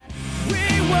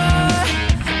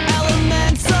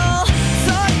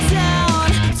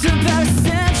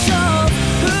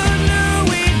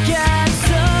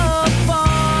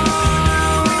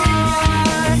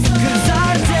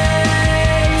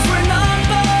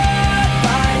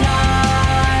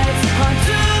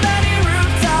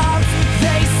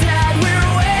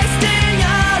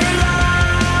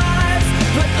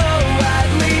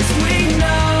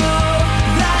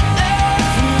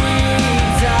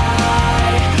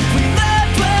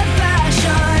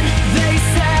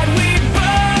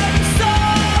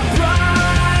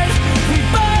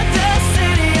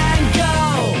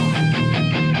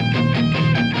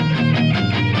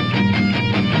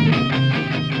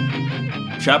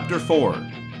Chapter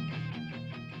 4.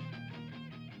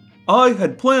 I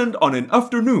had planned on an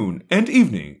afternoon and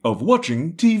evening of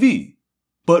watching TV,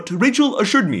 but Rachel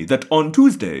assured me that on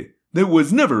Tuesday there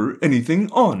was never anything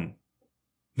on.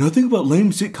 "Nothing but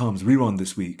lame sitcoms rerun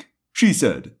this week," she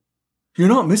said. "You're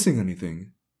not missing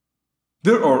anything."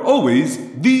 "There are always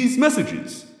these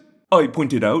messages," I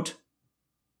pointed out.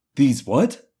 "These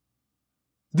what?"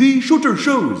 "The shorter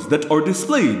shows that are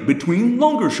displayed between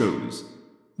longer shows.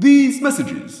 These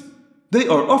messages. They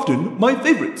are often my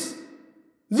favorites.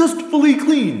 Zestfully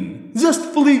clean,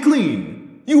 zestfully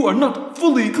clean. You are not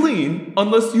fully clean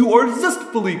unless you are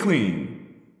zestfully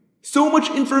clean. So much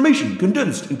information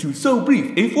condensed into so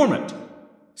brief a format.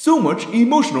 So much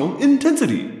emotional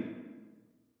intensity.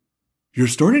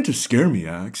 You're starting to scare me,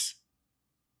 Axe.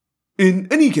 In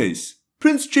any case,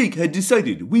 Prince Jake had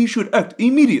decided we should act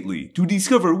immediately to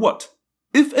discover what,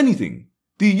 if anything,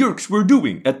 the Yeerks were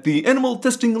doing at the animal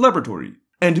testing laboratory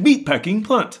and meatpacking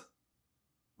plant.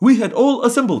 We had all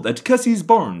assembled at Cassie's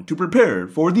barn to prepare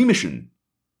for the mission.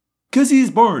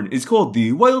 Cassie's barn is called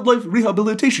the Wildlife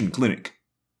Rehabilitation Clinic.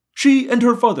 She and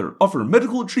her father offer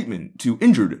medical treatment to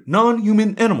injured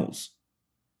non-human animals.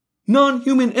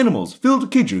 Non-human animals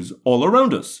filled cages all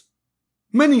around us.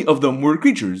 Many of them were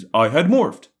creatures I had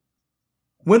morphed.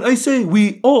 When I say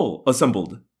we all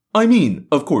assembled, I mean,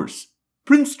 of course,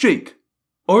 Prince Jake,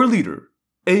 our leader,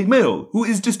 a male who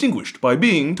is distinguished by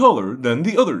being taller than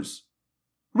the others.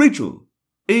 Rachel,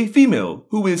 a female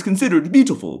who is considered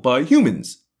beautiful by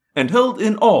humans and held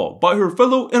in awe by her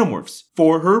fellow Animorphs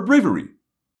for her bravery.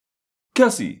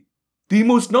 Cassie, the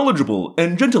most knowledgeable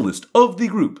and gentlest of the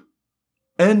group.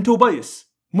 And Tobias,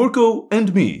 Morco,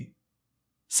 and me.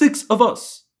 6 of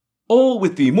us, all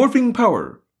with the morphing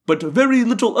power, but very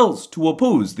little else to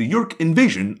oppose the Yeerk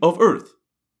invasion of Earth.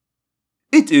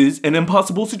 It is an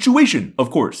impossible situation,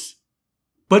 of course.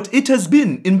 But it has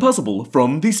been impossible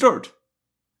from the start.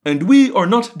 And we are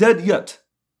not dead yet.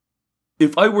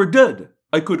 If I were dead,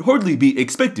 I could hardly be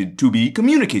expected to be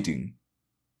communicating.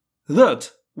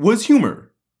 That was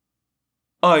humor.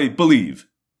 I believe.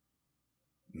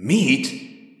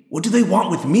 "Meat? What do they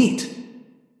want with meat?"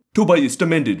 Tobias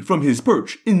demanded from his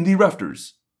perch in the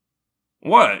rafters.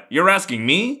 "What, you're asking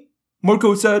me?"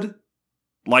 Morco said.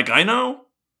 "Like I know?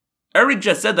 Eric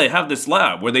just said they have this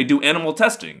lab where they do animal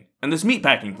testing, and this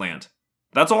meatpacking plant.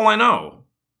 That's all I know."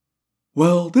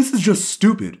 "Well, this is just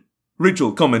stupid,"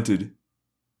 Rachel commented.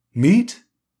 "Meat?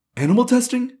 Animal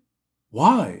testing?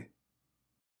 Why?"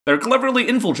 "They're cleverly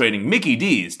infiltrating Mickey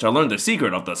D's to learn the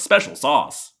secret of the special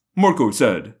sauce," Morco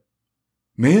said.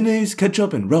 "Mayonnaise,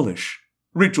 ketchup, and relish,"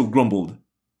 Rachel grumbled.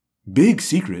 "Big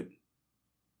secret."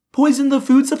 "Poison the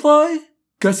food supply?"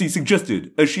 Cassie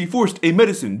suggested as she forced a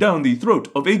medicine down the throat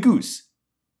of a goose.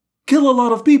 "Kill a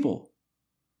lot of people."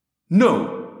 "No,"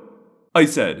 I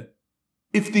said.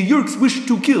 "If the Yeerks wished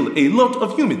to kill a lot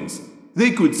of humans,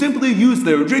 they could simply use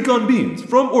their Dracon beams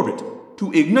from orbit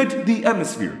to ignite the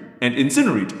atmosphere and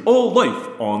incinerate all life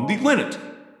on the planet."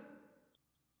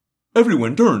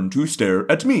 Everyone turned to stare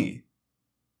at me.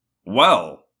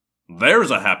 "Well, there's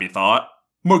a happy thought,"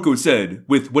 Morco said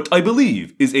with what I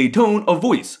believe is a tone of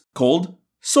voice called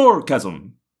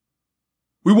sarcasm.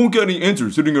 "We won't get any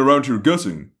answers sitting around here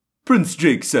guessing," Prince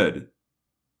Jake said.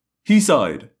 He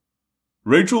sighed.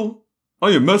 "Rachel, I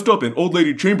am messed up in Old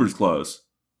Lady Chambers' class.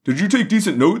 Did you take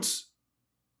decent notes?"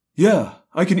 "Yeah,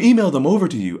 I can email them over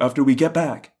to you after we get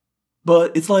back.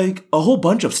 But it's like a whole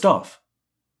bunch of stuff."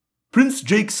 Prince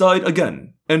Jake sighed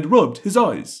again and rubbed his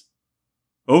eyes.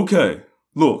 "Okay,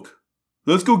 look.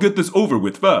 Let's go get this over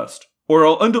with fast, or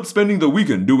I'll end up spending the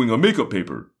weekend doing a makeup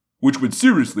paper, which would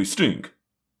seriously stink."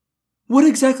 "What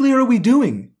exactly are we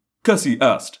doing?" Cassie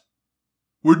asked.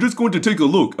 "We're just going to take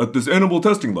a look at this animal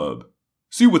testing lab.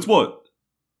 See what's what."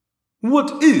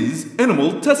 "What is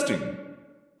animal testing?"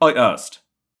 I asked.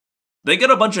 "They get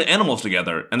a bunch of animals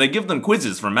together and they give them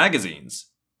quizzes from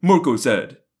magazines," Morco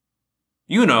said.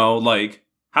 "You know, like,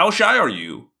 how shy are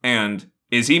you? And,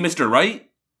 is he Mr.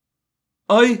 Right?"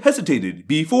 I hesitated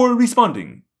before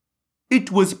responding.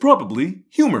 It was probably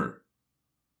humor.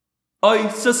 "I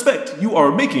suspect you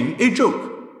are making a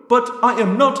joke, but I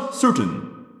am not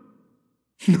certain."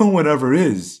 "No one ever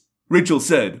is," Rachel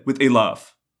said with a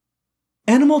laugh.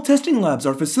 "Animal testing labs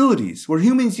are facilities where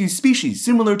humans use species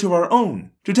similar to our own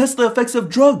to test the effects of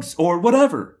drugs or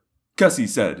whatever," Cassie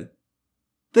said.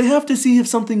 "They have to see if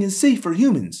something is safe for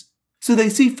humans, so they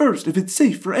see first if it's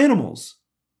safe for animals."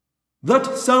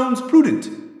 "That sounds prudent,"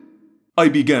 I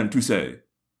began to say.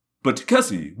 But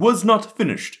Cassie was not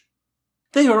finished.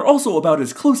 "They are also about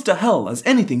as close to hell as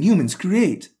anything humans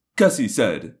create," Cassie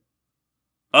said.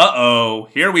 "Uh-oh,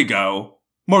 here we go,"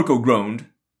 Morco groaned.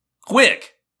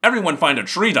 "Quick, Everyone find a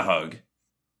tree to hug.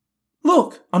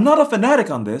 Look, I'm not a fanatic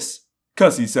on this,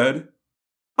 Cassie said.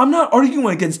 I'm not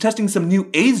arguing against testing some new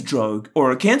AIDS drug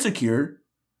or a cancer cure.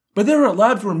 But there are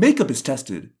labs where makeup is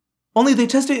tested. Only they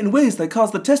test it in ways that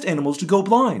cause the test animals to go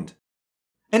blind.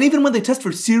 And even when they test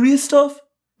for serious stuff,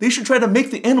 they should try to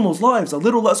make the animals' lives a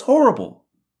little less horrible.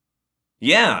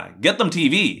 Yeah, get them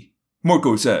TV,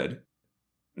 Marco said.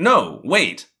 No,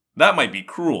 wait, that might be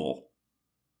cruel.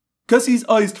 Cassie's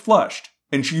eyes flashed,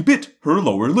 and she bit her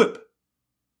lower lip.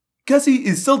 Cassie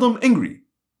is seldom angry,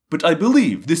 but I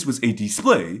believe this was a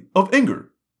display of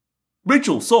anger.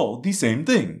 Rachel saw the same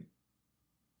thing.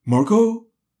 Marco,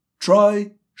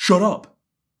 shut up.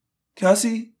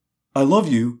 Cassie, I love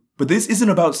you, but this isn't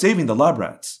about saving the lab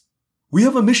rats. We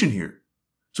have a mission here,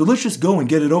 so let's just go and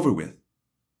get it over with.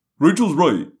 Rachel's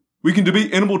right. We can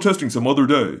debate animal testing some other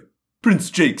day,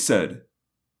 Prince Jake said.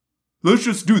 Let's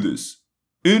just do this.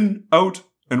 In, out,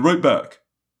 and right back.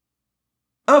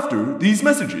 After these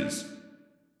messages.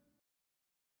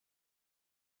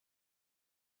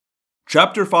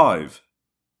 Chapter 5.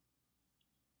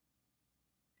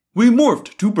 We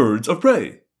morphed to birds of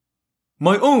prey.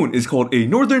 My own is called a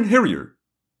northern harrier.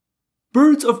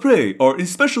 Birds of prey are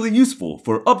especially useful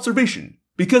for observation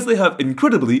because they have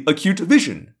incredibly acute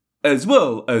vision, as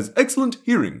well as excellent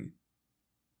hearing.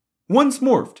 Once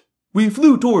morphed, we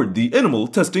flew toward the animal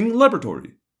testing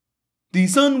laboratory. The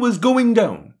sun was going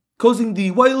down, causing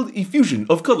the wild effusion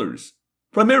of colors,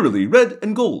 primarily red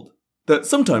and gold, that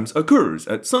sometimes occurs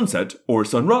at sunset or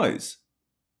sunrise.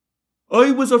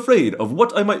 I was afraid of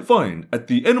what I might find at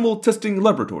the animal testing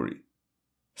laboratory.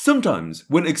 Sometimes,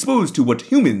 when exposed to what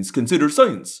humans consider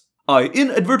science, I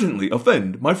inadvertently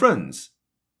offend my friends.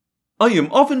 I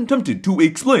am often tempted to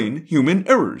explain human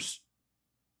errors.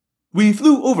 We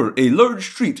flew over a large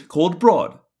street called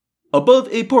Broad, above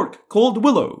a park called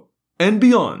Willow, and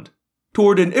beyond,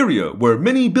 toward an area where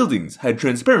many buildings had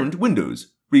transparent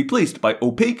windows replaced by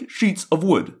opaque sheets of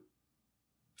wood.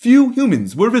 Few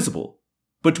humans were visible,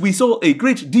 but we saw a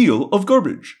great deal of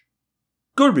garbage.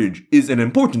 Garbage is an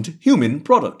important human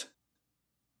product.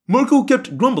 Marco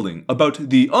kept grumbling about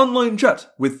the online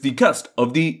chat with the cast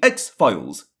of the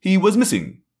X-Files he was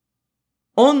missing.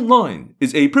 Online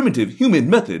is a primitive human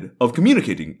method of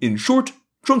communicating in short,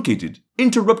 truncated,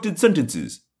 interrupted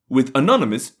sentences with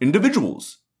anonymous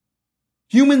individuals.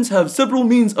 Humans have several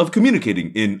means of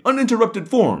communicating in uninterrupted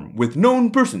form with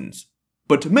known persons,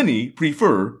 but many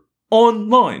prefer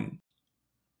online.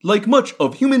 Like much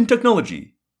of human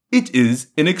technology, it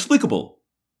is inexplicable.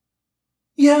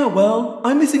 Yeah, well,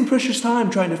 I'm missing precious time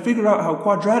trying to figure out how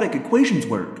quadratic equations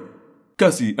work,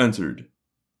 Cassie answered.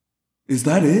 Is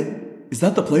that it? Is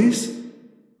that the place?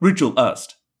 Rachel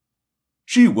asked.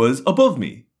 She was above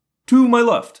me, to my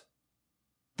left.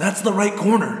 That's the right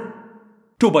corner,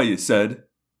 Tobias said.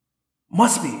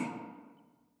 Must be.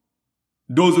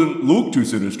 Doesn't look too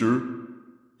sinister.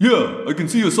 Yeah, I can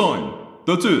see a sign.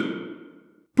 That's it,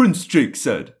 Prince Jake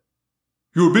said.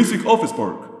 Your basic office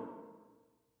park.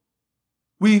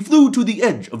 We flew to the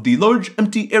edge of the large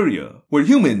empty area where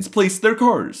humans placed their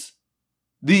cars.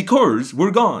 The cars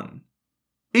were gone.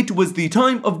 It was the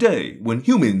time of day when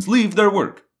humans leave their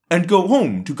work and go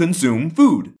home to consume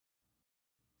food.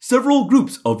 Several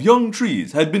groups of young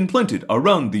trees had been planted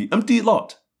around the empty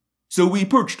lot, so we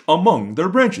perched among their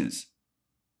branches.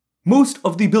 Most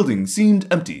of the building seemed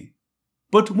empty,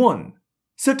 but one,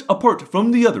 set apart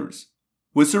from the others,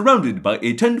 was surrounded by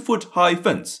a 10-foot-high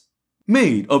fence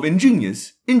made of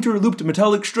ingenious interlooped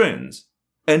metallic strands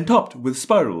and topped with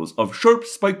spirals of sharp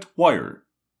spiked wire.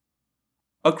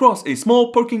 Across a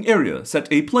small parking area sat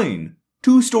a plain,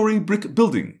 2-story brick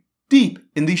building, deep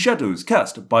in the shadows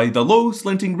cast by the low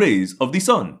slanting rays of the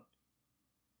sun.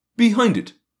 Behind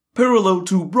it, parallel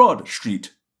to Broad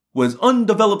Street, was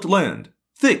undeveloped land,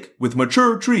 thick with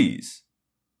mature trees.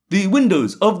 The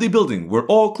windows of the building were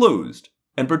all closed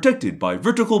and protected by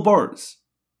vertical bars.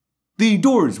 The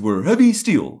doors were heavy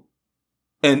steel.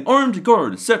 An armed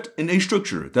guard sat in a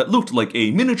structure that looked like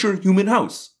a miniature human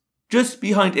house, just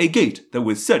behind a gate that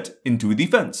was set into the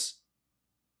fence.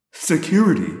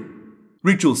 Security,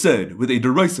 Rachel said with a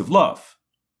derisive laugh.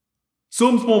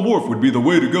 Some small morph would be the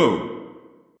way to go,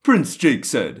 Prince Jake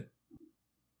said.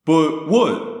 But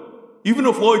what? Even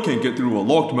a fly can't get through a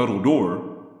locked metal door.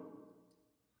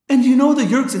 And you know the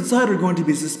Yeerks inside are going to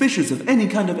be suspicious of any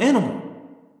kind of animal,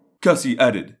 Cassie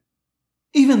added.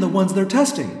 Even the ones they're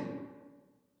testing.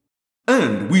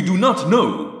 And we do not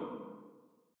know.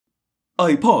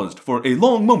 I paused for a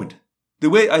long moment, the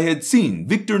way I had seen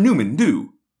Victor Newman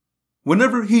do.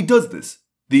 Whenever he does this,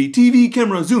 the TV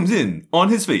camera zooms in on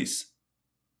his face.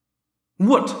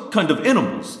 What kind of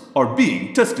animals are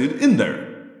being tested in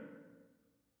there?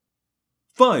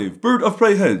 5 bird of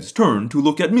prey heads turned to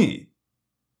look at me.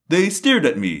 They stared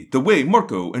at me the way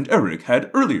Marco and Eric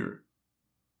had earlier.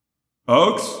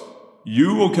 Ax,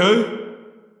 you okay?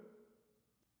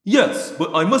 Yes,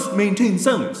 but I must maintain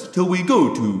silence till we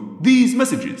go to these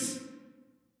messages.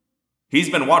 He's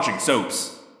been watching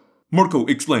soaps, Marco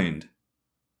explained.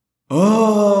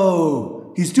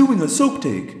 Oh, he's doing a soap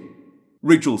take,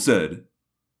 Rachel said.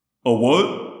 A what?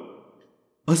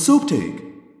 A soap take.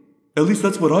 At least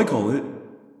that's what I call it.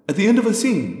 At the end of a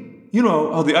scene, you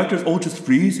know how the actors all just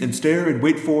freeze and stare and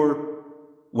wait for,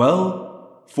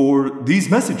 well, for these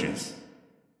messages.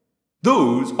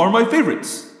 Those are my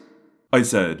favorites, I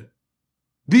said.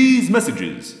 These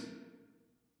messages.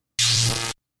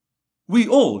 We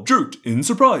all jerked in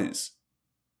surprise.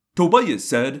 Tobias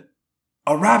said,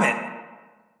 A rabbit!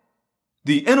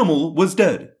 The animal was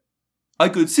dead. I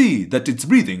could see that its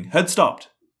breathing had stopped.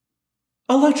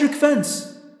 Electric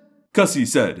fence, Cassie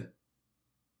said.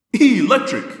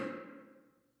 Electric!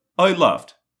 I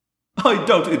laughed. I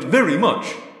doubt it very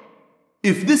much.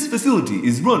 If this facility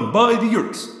is run by the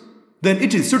Yeerks, then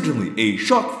it is certainly a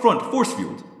shock front force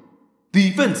field.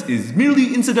 The fence is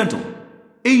merely incidental,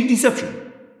 a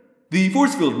deception. The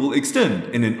force field will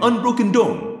extend in an unbroken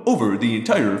dome over the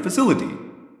entire facility.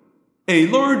 A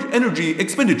large energy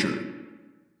expenditure.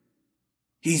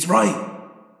 He's right,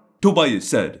 Tobias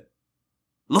said.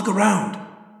 Look around.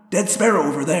 Dead sparrow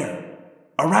over there.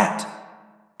 A rat.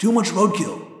 Too much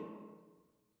roadkill.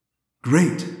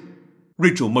 Great,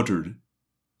 Rachel muttered.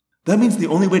 That means the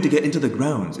only way to get into the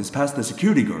grounds is past the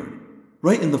security guard,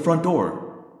 right in the front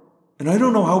door. And I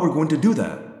don't know how we're going to do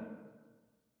that.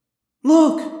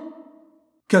 Look,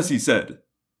 Cassie said.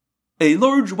 A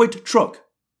large white truck,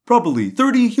 probably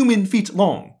 30 human feet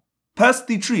long, passed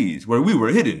the trees where we were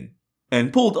hidden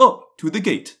and pulled up to the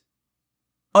gate.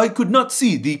 I could not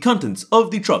see the contents of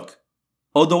the truck,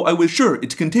 although I was sure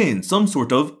it contained some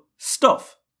sort of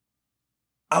stuff.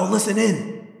 I'll listen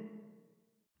in.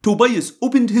 Tobias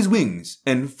opened his wings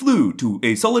and flew to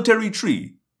a solitary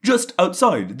tree just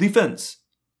outside the fence.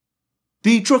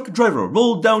 The truck driver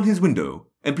rolled down his window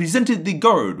and presented the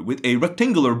guard with a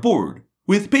rectangular board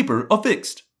with paper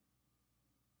affixed.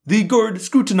 The guard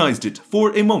scrutinized it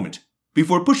for a moment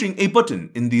before pushing a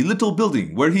button in the little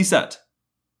building where he sat.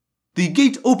 The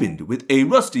gate opened with a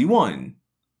rusty whine.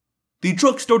 The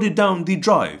truck started down the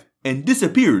drive and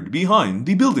disappeared behind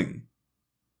the building.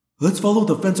 Let's follow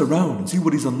the fence around and see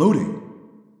what he's unloading,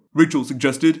 Rachel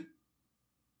suggested.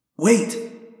 Wait!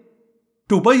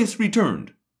 Tobias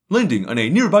returned, landing on a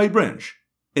nearby branch,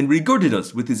 and regarded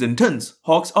us with his intense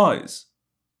hawk's eyes.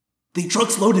 The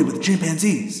truck's loaded with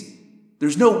chimpanzees.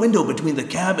 There's no window between the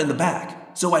cab and the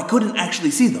back, so I couldn't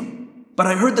actually see them. But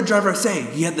I heard the driver say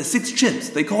he had the 6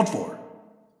 chimps they called for.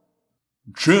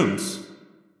 Chimps?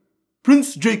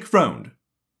 Prince Jake frowned.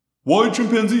 Why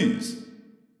chimpanzees?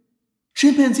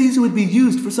 Chimpanzees would be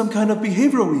used for some kind of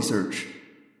behavioral research,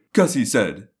 Cassie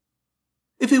said.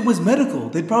 If it was medical,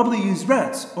 they'd probably use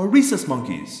rats or rhesus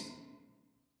monkeys.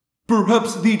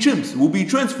 Perhaps the chimps will be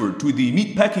transferred to the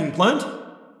meatpacking plant?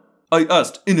 I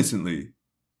asked innocently.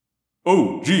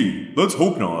 Oh, gee, let's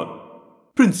hope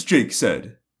not, Prince Jake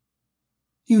said.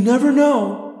 You never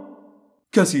know,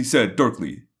 Cassie said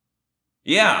darkly.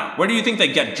 Yeah, where do you think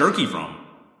they get jerky from?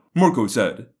 Marco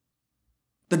said.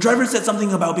 The driver said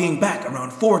something about being back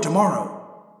around 4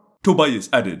 tomorrow, Tobias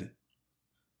added.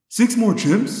 6 more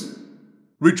chimps?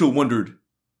 Rachel wondered.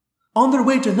 On their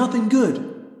way to nothing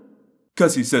good,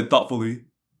 Cassie said thoughtfully.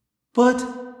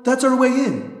 But that's our way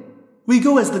in. We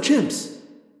go as the chimps.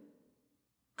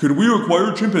 Can we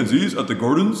acquire chimpanzees at the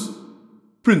gardens?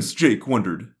 Prince Jake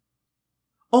wondered.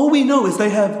 All we know is they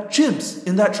have chimps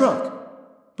in that truck.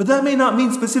 But that may not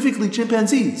mean specifically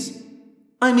chimpanzees.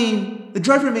 I mean, the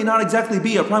driver may not exactly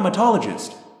be a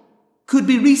primatologist. Could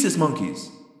be rhesus monkeys.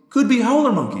 Could be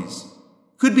howler monkeys.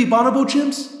 Could be bonobo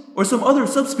chimps or some other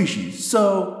subspecies,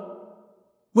 so...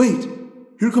 Wait,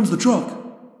 here comes the truck.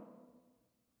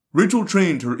 Rachel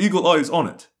trained her eagle eyes on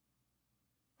it.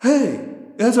 Hey,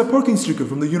 it has a parking sticker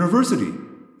from the university.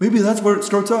 Maybe that's where it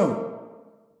starts out.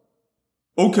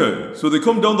 Okay, so they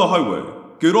come down the highway,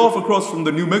 get off across from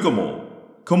the new mega mall,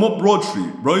 come up Broad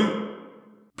Street, right?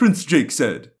 Prince Jake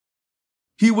said.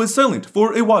 He was silent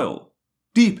for a while,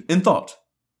 deep in thought.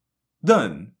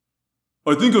 Then,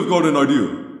 I think I've got an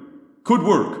idea. Could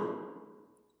work.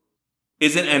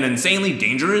 Is it an insanely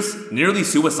dangerous, nearly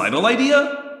suicidal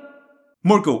idea?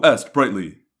 Marco asked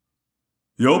brightly.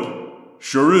 Yup,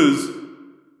 sure is.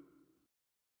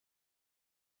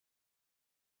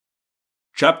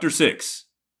 Chapter 6.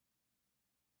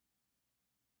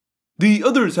 The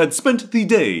others had spent the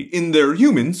day in their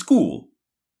human school.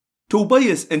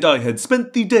 Tobias and I had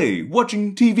spent the day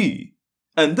watching TV,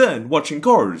 and then watching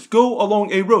cars go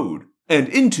along a road and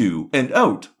into and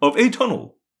out of a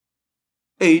tunnel.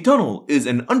 A tunnel is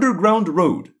an underground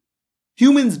road.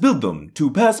 Humans build them to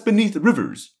pass beneath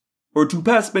rivers, or to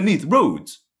pass beneath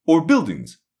roads, or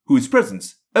buildings whose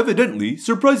presence evidently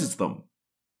surprises them.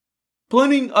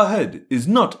 Planning ahead is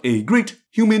not a great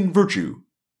human virtue.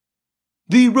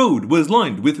 The road was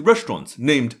lined with restaurants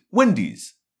named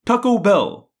Wendy's, Taco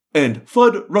Bell, and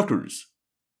Fuddruckers.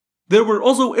 There were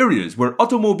also areas where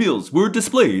automobiles were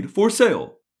displayed for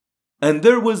sale. And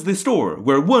there was the store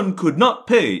where one could not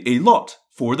pay a lot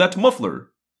for that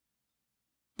muffler.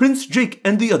 Prince Jake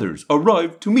and the others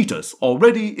arrived to meet us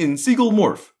already in Seagull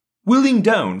Morph, wheeling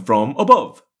down from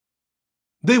above.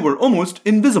 They were almost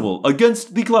invisible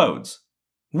against the clouds,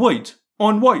 white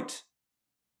on white.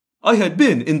 I had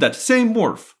been in that same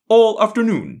morph all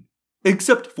afternoon,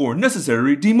 except for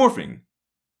necessary demorphing.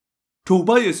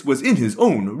 Tobias was in his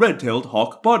own red-tailed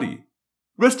hawk body,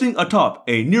 resting atop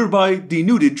a nearby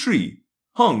denuded tree,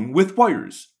 hung with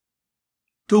wires.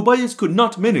 Tobias could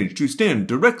not manage to stand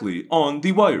directly on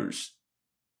the wires.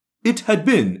 It had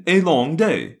been a long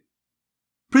day.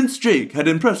 Prince Jake had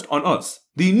impressed on us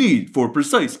the need for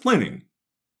precise planning,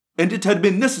 and it had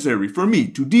been necessary for me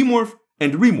to demorph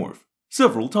and remorph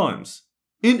several times,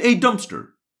 in a dumpster,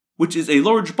 which is a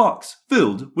large box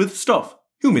filled with stuff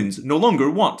humans no longer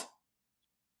want.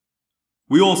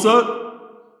 "We all set?"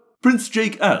 Prince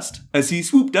Jake asked as he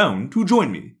swooped down to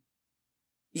join me.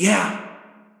 Yeah,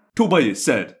 Tobias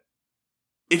said.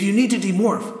 if you need to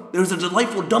demorph, there's a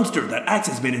delightful dumpster that Axe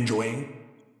has been enjoying.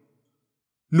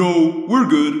 "No, we're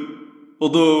good.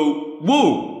 Although,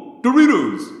 whoa,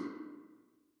 Doritos!"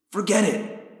 Forget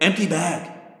it. Empty bag.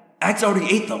 Axe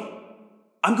already ate them.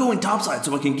 I'm going topside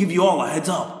so I can give you all a heads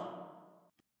up.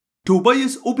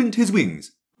 Tobias opened his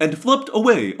wings and flapped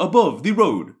away above the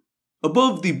road,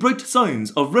 above the bright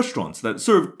signs of restaurants that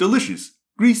served delicious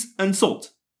grease and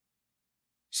salt.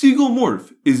 Seagull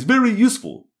Morph is very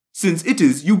useful since it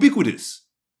is ubiquitous.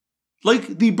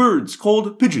 Like the birds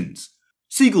called pigeons,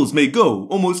 seagulls may go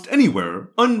almost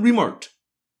anywhere unremarked.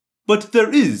 But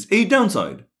there is a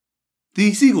downside.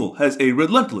 The seagull has a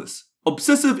relentless,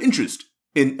 obsessive interest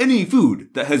in any food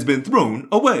that has been thrown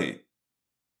away.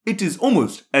 It is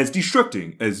almost as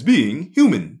distracting as being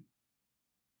human.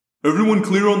 "Everyone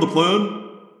clear on the plan?"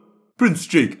 Prince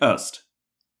Jake asked.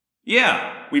 Yeah,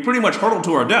 we pretty much hurtled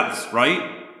to our deaths, right?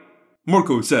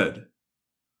 Marco said.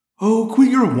 Oh, quit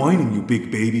your whining, you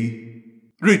big baby,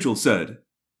 Rachel said.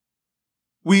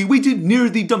 We waited near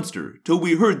the dumpster till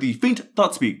we heard the faint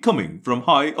thought-speak coming from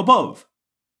high above.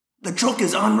 The truck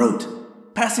is en route,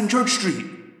 passing Church Street.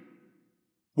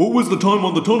 "What was the time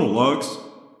on the tunnel, Axe?"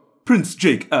 Prince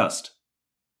Jake asked.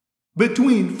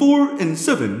 "Between 4 and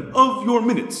 7 of your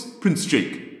minutes, Prince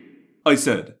Jake," I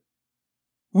said.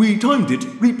 "We timed it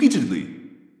repeatedly.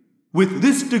 With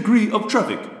this degree of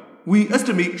traffic, we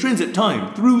estimate transit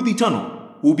time through the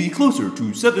tunnel will be closer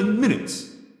to 7 minutes.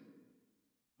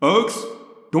 "Axe,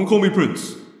 don't call me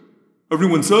Prince.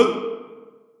 Everyone set?"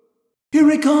 Here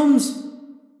it comes,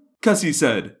 Cassie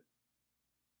said.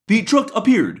 The truck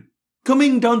appeared,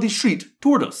 coming down the street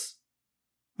toward us.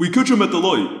 "We catch him at the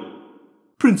light,"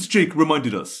 Prince Jake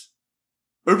reminded us.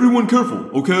 "Everyone careful,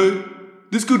 okay?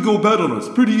 This could go bad on us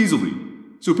pretty easily,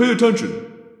 so pay attention."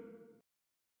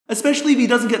 Especially if he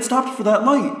doesn't get stopped for that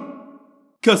light,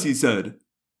 Cassie said.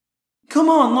 "Come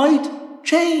on, light!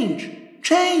 Change!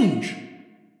 Change!"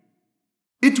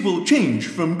 "It will change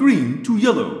from green to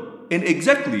yellow in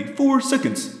exactly 4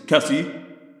 seconds, Cassie.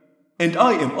 And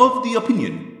I am of the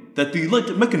opinion that the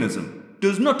light mechanism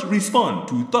does not respond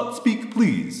to thought speak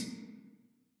please."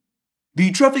 The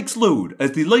traffic slowed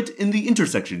as the light in the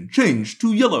intersection changed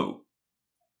to yellow.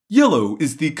 Yellow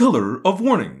is the color of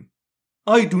warning.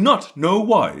 I do not know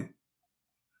why.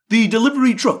 The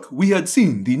delivery truck we had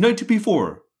seen the night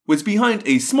before was behind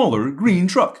a smaller green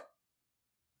truck.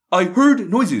 I heard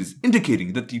noises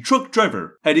indicating that the truck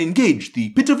driver had engaged the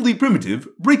pitifully primitive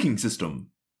braking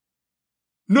system.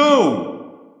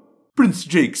 "No!" Prince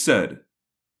Jake said.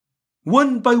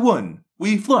 One by one,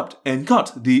 we flapped and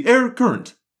caught the air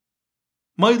current.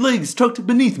 My legs tucked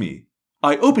beneath me,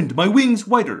 I opened my wings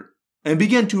wider and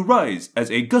began to rise as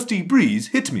a gusty breeze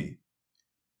hit me.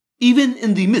 Even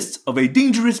in the midst of a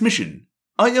dangerous mission,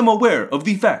 I am aware of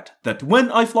the fact that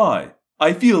when I fly,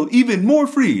 I feel even more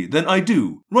free than I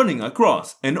do running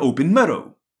across an open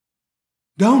meadow.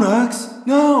 "Down, Axe,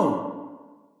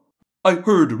 now!" I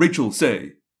heard Rachel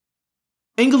say.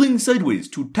 Angling sideways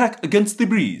to tack against the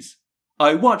breeze,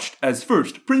 I watched as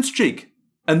first Prince Jake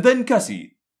and then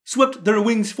Cassie swept their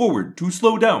wings forward to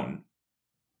slow down.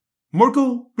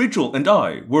 Marco, Rachel, and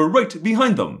I were right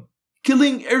behind them,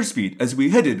 killing airspeed as we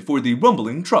headed for the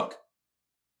rumbling truck.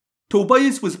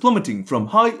 Tobias was plummeting from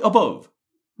high above,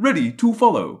 ready to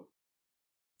follow.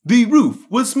 The roof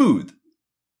was smooth.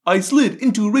 I slid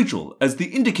into Rachel as the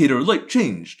indicator light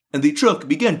changed and the truck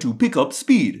began to pick up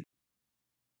speed.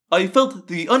 I felt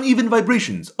the uneven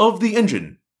vibrations of the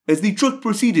engine as the truck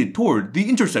proceeded toward the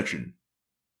intersection.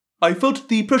 I felt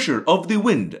the pressure of the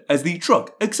wind as the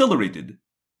truck accelerated.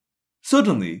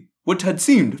 Suddenly, what had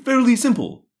seemed fairly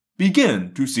simple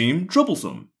began to seem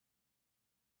troublesome.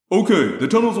 "Okay, the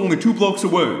tunnel's only 2 blocks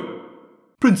away,"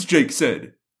 Prince Jake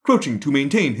said, crouching to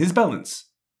maintain his balance.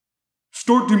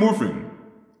 "Start demorphing."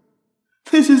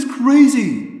 "This is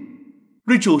crazy!"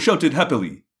 Rachel shouted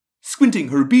happily, squinting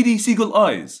her beady seagull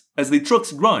eyes as the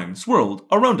truck's grime swirled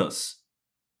around us.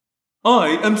 "I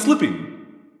am slipping,"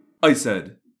 I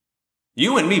said.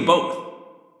 "You and me both.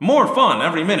 More fun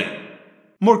every minute,"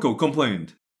 Marco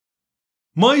complained.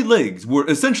 My legs were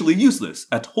essentially useless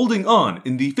at holding on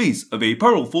in the face of a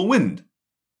powerful wind.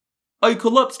 I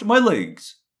collapsed my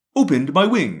legs, opened my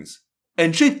wings,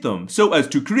 and shaped them so as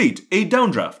to create a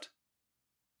downdraft.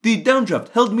 The downdraft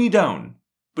held me down,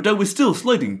 but I was still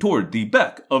sliding toward the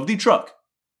back of the truck.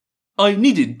 I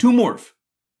needed to morph.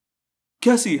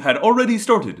 Cassie had already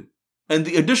started, and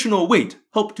the additional weight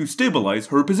helped to stabilize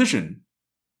her position.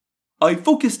 I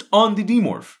focused on the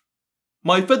demorph.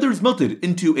 My feathers melted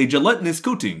into a gelatinous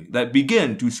coating that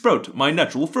began to sprout my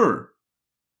natural fur.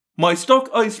 My stalk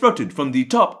eyes sprouted from the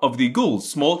top of the gull's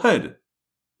small head.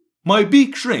 My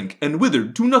beak shrank and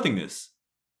withered to nothingness.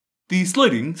 The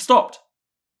sliding stopped.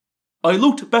 I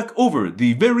looked back over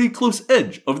the very close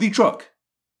edge of the truck.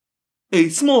 A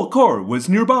small car was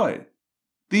nearby.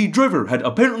 The driver had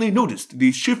apparently noticed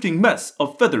the shifting mess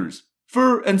of feathers,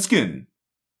 fur, and skin.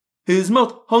 His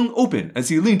mouth hung open as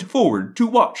he leaned forward to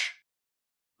watch.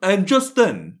 And just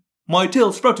then, my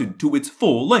tail sprouted to its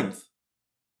full length.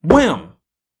 Wham!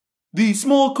 The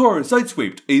small car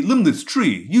sideswiped a limbless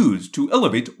tree used to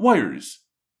elevate wires.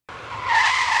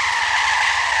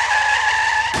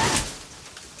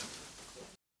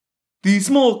 The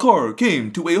small car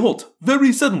came to a halt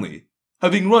very suddenly,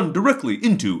 having run directly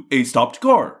into a stopped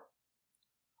car.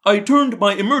 I turned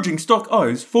my emerging stalk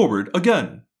eyes forward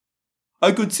again.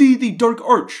 I could see the dark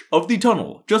arch of the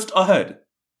tunnel just ahead.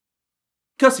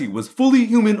 Cassie was fully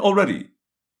human already.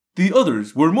 The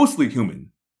others were mostly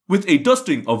human, with a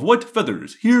dusting of white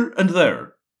feathers here and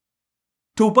there.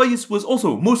 Tobias was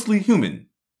also mostly human,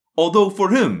 although for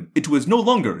him it was no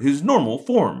longer his normal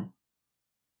form.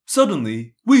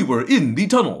 Suddenly, we were in the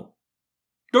tunnel.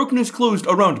 Darkness closed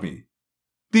around me.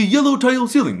 The yellow tile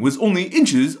ceiling was only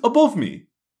inches above me.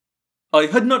 I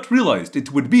had not realized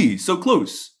it would be so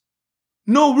close.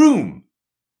 No room!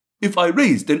 If I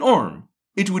raised an arm,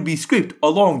 it would be scraped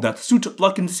along that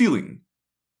soot-blackened ceiling.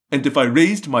 And if I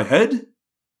raised my head?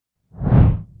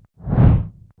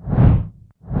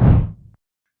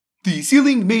 The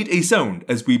ceiling made a sound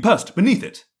as we passed beneath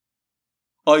it.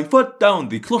 I fought down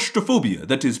the claustrophobia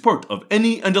that is part of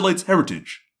any Andalite's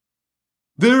heritage.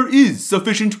 There is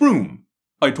sufficient room,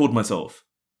 I told myself.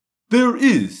 There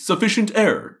is sufficient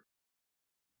air.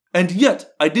 And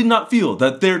yet I did not feel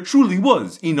that there truly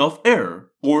was enough air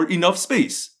or enough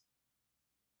space.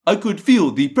 I could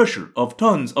feel the pressure of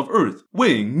tons of earth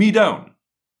weighing me down.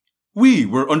 We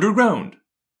were underground.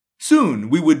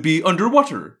 Soon we would be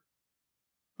underwater.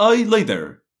 I lay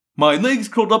there, my legs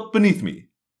curled up beneath me,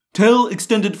 tail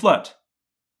extended flat,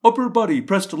 upper body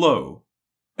pressed low,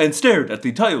 and stared at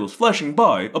the tiles flashing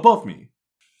by above me.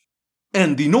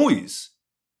 And the noise!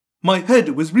 My head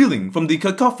was reeling from the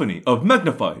cacophony of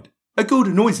magnified, echoed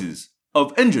noises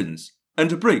of engines,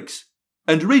 and brakes,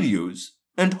 and radios,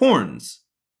 and horns.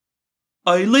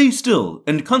 I lay still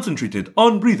and concentrated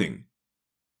on breathing.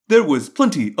 There was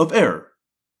plenty of air,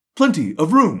 plenty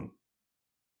of room,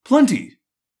 plenty.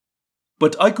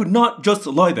 But I could not just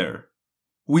lie there.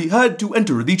 We had to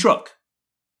enter the truck.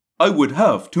 I would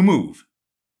have to move.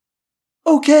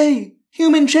 "Okay,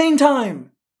 human chain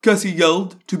time!" Cassie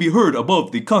yelled, to be heard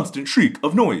above the constant shriek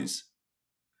of noise.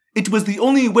 It was the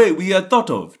only way we had thought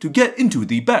of to get into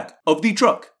the back of the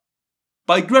truck.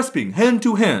 By grasping hand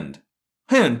to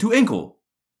ankle.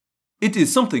 It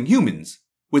is something humans,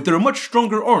 with their much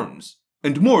stronger arms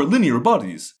and more linear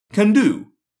bodies, can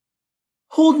do.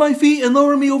 "Hold my feet and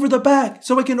lower me over the back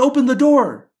so I can open the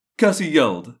door," Cassie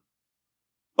yelled.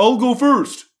 "I'll go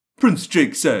first," Prince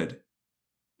Jake said.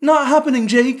 "Not happening,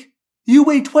 Jake. You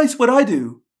weigh twice what I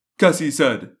do," Cassie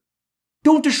said.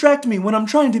 "Don't distract me when I'm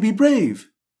trying to be brave."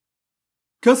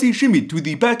 Cassie shimmied to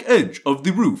the back edge of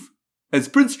the roof as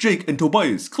Prince Jake and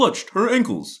Tobias clutched her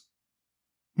ankles.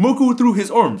 Marco threw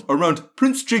his arms around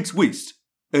Prince Jake's waist,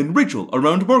 and Rachel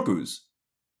around Marco's.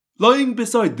 Lying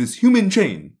beside this human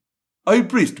chain, I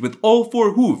braced with all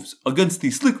 4 hooves against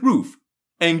the slick roof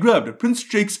and grabbed Prince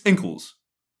Jake's ankles.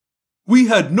 We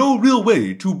had no real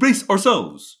way to brace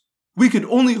ourselves. We could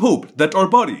only hope that our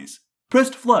bodies,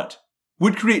 pressed flat,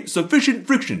 would create sufficient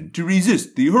friction to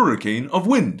resist the hurricane of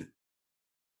wind.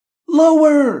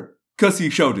 Lower! Cassie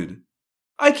shouted.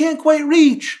 I can't quite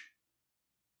reach!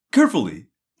 Carefully,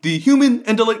 the human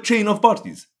and light chain of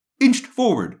bodies inched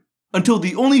forward until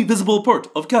the only visible part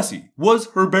of Cassie was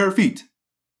her bare feet.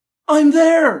 I'm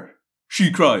there!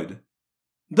 She cried.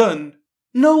 Then,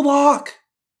 no lock!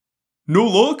 No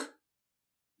lock?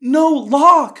 No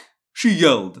lock! She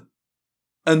yelled.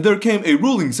 And there came a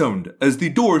rolling sound as the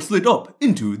door slid up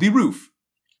into the roof.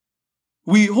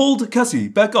 We hauled Cassie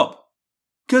back up.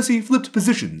 Cassie flipped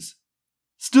positions.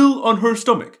 Still on her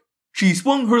stomach, she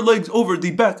swung her legs over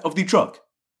the back of the truck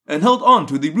and held on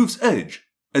to the roof's edge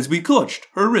as we clutched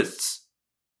her wrists.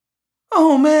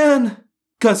 Oh man,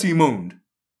 Cassie moaned.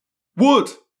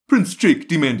 What? Prince Jake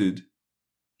demanded.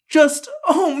 Just,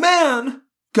 oh man,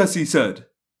 Cassie said.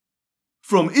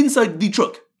 From inside the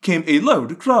truck came a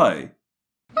loud cry.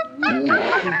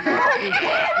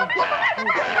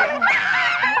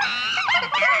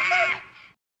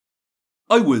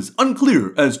 I was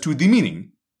unclear as to the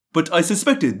meaning, but I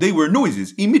suspected they were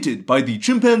noises emitted by the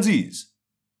chimpanzees.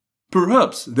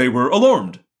 Perhaps they were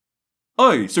alarmed.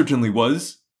 I certainly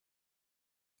was.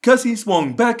 Cassie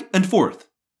swung back and forth.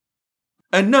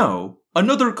 And now,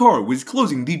 another car was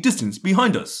closing the distance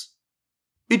behind us.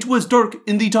 It was dark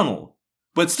in the tunnel,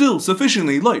 but still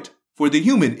sufficiently light for the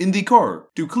human in the car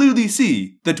to clearly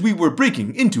see that we were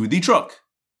breaking into the truck.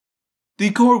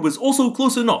 The car was also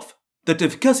close enough that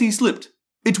if Cassie slipped,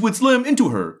 it would slam into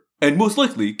her and most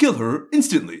likely kill her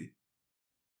instantly.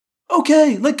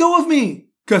 Okay, let go of me,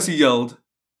 Cassie yelled.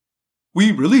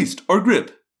 We released our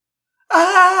grip.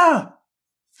 Ah!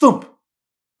 Thump!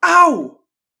 Ow!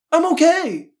 I'm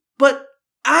okay, but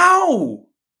ow!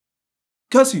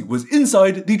 Cassie was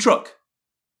inside the truck.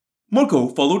 Marco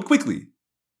followed quickly.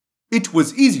 It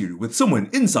was easier with someone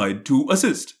inside to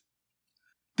assist.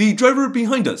 The driver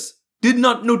behind us did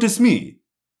not notice me,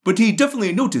 but he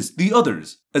definitely noticed the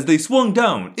others as they swung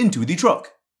down into the truck.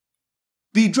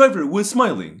 The driver was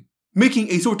smiling,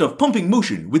 making a sort of pumping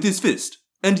motion with his fist,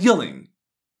 and yelling.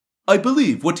 I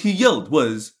believe what he yelled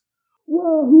was,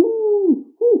 Wahoo!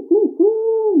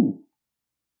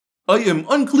 I am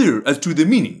unclear as to the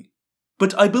meaning,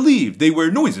 but I believe they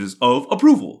were noises of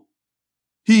approval.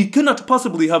 He cannot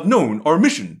possibly have known our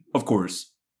mission, of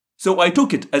course, so I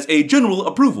took it as a general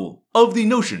approval of the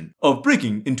notion of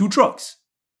breaking into trucks.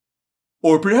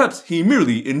 Or perhaps he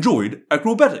merely enjoyed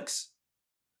acrobatics.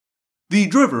 The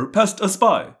driver passed us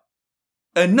by,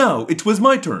 and now it was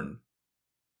my turn.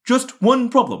 Just one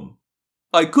problem.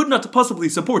 I could not possibly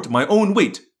support my own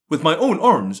weight with my own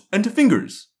arms and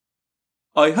fingers.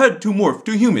 I had to morph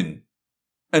to human,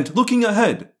 and looking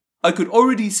ahead, I could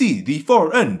already see the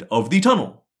far end of the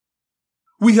tunnel.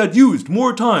 We had used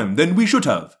more time than we should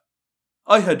have.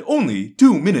 I had only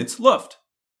 2 minutes left.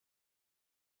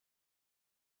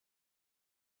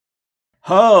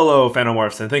 Hello,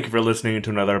 Phantomorphs, and thank you for listening to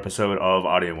another episode of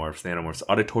Audiomorphs, the Animorphs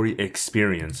Auditory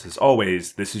Experience. As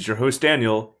always, this is your host,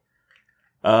 Daniel.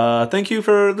 Thank you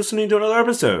for listening to another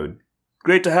episode.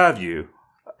 Great to have you.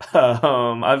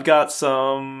 I've got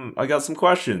some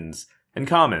questions and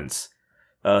comments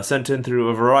sent in through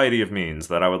a variety of means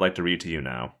that I would like to read to you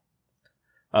now.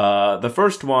 The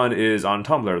first one is on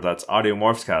Tumblr. That's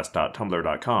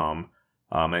audiomorphscast.tumblr.com.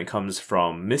 And it comes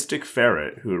from Mystic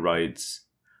Ferret, who writes,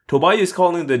 Tobias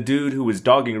calling the dude who was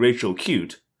dogging Rachel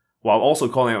cute, while also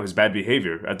calling out his bad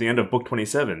behavior at the end of book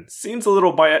 27 seems a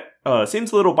little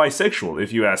bisexual,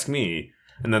 if you ask me.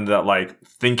 And then that,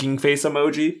 thinking face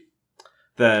emoji.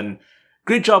 Then,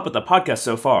 great job with the podcast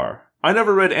so far. I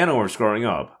never read Animorphs growing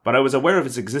up, but I was aware of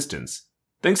its existence.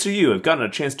 Thanks to you, I've gotten a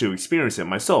chance to experience it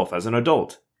myself as an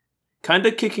adult. Kinda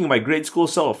kicking my grade school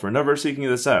self for never seeking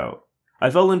this out. I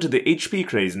fell into the HP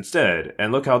craze instead,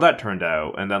 and look how that turned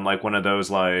out, and then one of those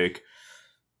that's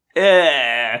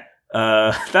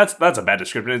a bad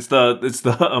description. It's the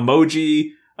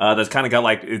emoji that's kind of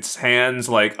got its hands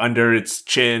under its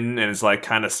chin, and it's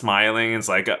kind of smiling. It's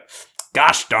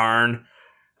gosh darn.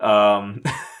 And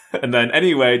then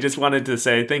anyway, just wanted to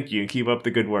say thank you and keep up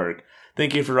the good work.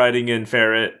 Thank you for writing in,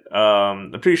 Ferret.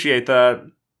 Appreciate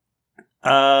that.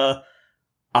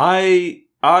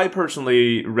 I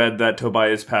personally read that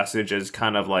Tobias passage as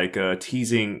kind of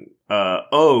teasing,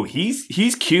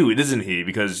 he's cute, isn't he?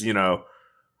 Because,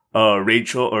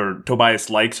 Rachel or Tobias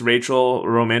likes Rachel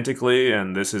romantically,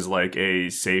 and this is like a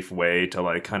safe way to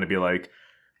like kind of be like,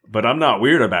 but I'm not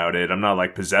weird about it. I'm not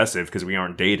like possessive because we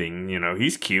aren't dating. You know,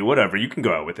 he's cute, whatever. You can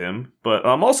go out with him. But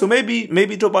also maybe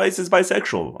Tobias is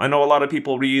bisexual. I know a lot of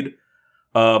people read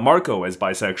Marco as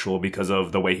bisexual because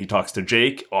of the way he talks to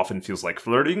Jake. Often feels like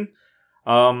flirting.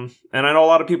 And I know a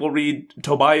lot of people read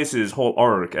Tobias's whole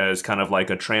arc as kind of like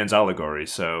a trans allegory.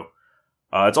 So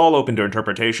it's all open to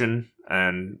interpretation.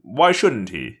 And why shouldn't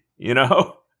he? You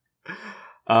know.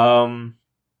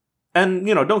 And,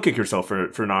 you know, don't kick yourself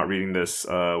for not reading this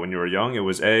when you were young. It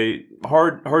was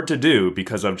hard to do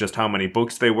because of just how many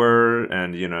books they were,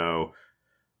 and, you know,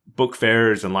 book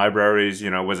fairs and libraries, you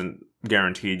know, wasn't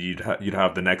guaranteed you'd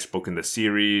have the next book in the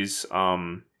series.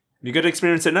 You get to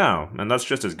experience it now, and that's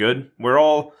just as good. We're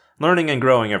all learning and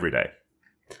growing every day.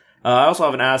 I also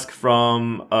have an ask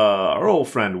from our old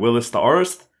friend Willis the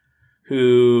Artist,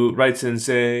 who writes in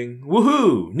saying,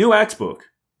 "Woohoo! New Axe book.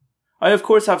 I of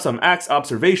course have some Axe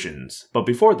observations, but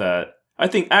before that, I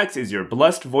think Axe is your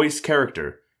blessed voice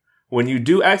character. When you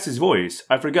do Axe's voice,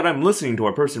 I forget I'm listening to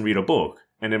a person read a book,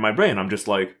 and in my brain I'm just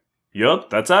like, yup,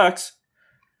 that's Axe.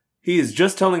 He is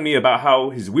just telling me about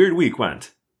how his weird week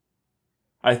went.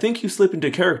 I think you slip into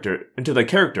the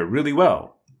character really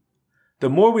well. The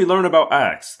more we learn about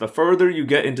Axe, the further you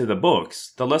get into the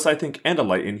books, the less I think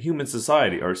Andalite and human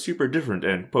society are super different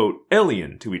and, quote,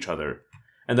 alien to each other.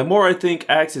 And the more I think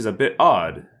Axe is a bit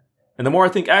odd,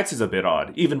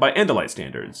 even by Andalite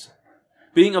standards.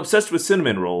 Being obsessed with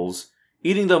cinnamon rolls,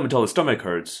 eating them until his stomach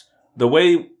hurts,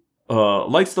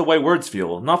 likes the way words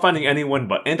feel, not finding anyone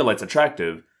but Andalites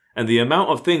attractive, and the amount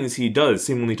of things he does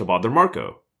seemingly to bother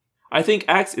Marco. I think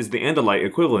Axe is the Andalite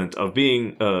equivalent of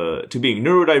being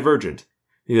neurodivergent,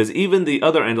 because even the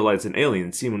other Andalites and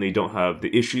aliens seemingly don't have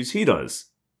the issues he does.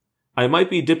 I might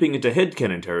be dipping into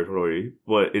headcanon territory,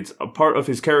 but it's a part of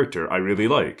his character I really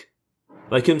like.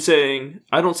 Like him saying,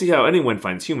 I don't see how anyone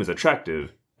finds humans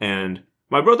attractive, and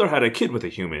my brother had a kid with a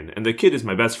human, and the kid is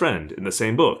my best friend in the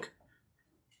same book.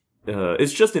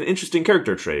 It's just an interesting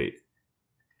character trait.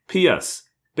 P.S.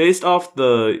 Based off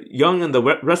the Young and the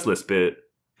Restless bit,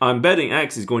 I'm betting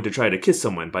Axe is going to try to kiss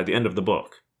someone by the end of the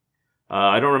book.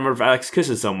 I don't remember if Axe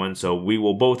kisses someone, so we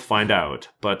will both find out.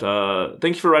 But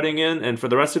thank you for writing in, and for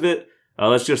the rest of it,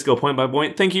 let's just go point by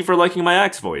point. Thank you for liking my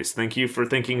Axe voice. Thank you for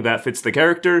thinking that fits the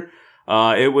character.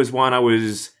 It was one I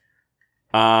was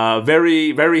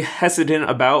very, very hesitant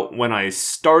about when I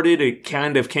started. It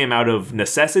kind of came out of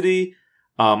necessity.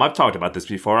 I've talked about this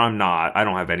before. I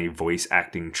don't have any voice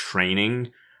acting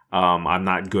training. I'm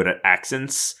not good at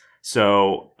accents.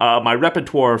 So my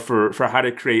repertoire for how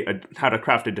to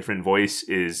craft a different voice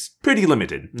is pretty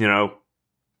limited. You know,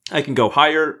 I can go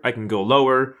higher, I can go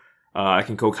lower, I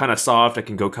can go kind of soft, I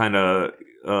can go kind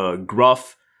of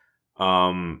gruff,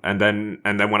 and then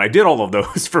when I did all of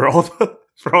those for all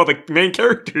the main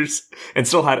characters and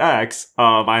still had Axe,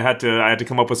 I had to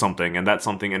come up with something, and that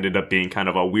something ended up being kind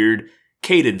of a weird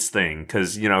cadence thing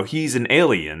because, you know, he's an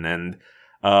alien and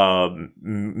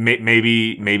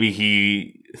maybe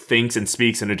he thinks and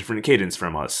speaks in a different cadence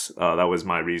from us. That was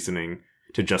my reasoning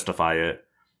to justify it.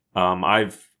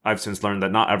 I've since learned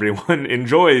that not everyone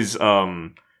enjoys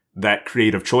that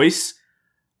creative choice.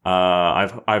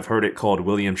 I've heard it called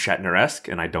William Shatner-esque,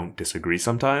 and I don't disagree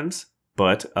sometimes.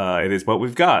 But it is what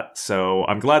we've got. So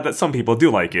I'm glad that some people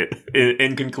do like it.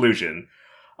 In conclusion,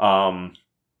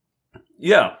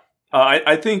 yeah,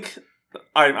 I think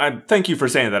I thank you for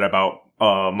saying that about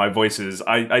my voices.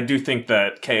 I do think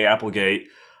that Kay Applegate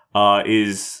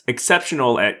is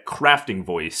exceptional at crafting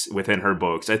voice within her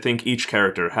books. I think each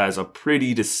character has a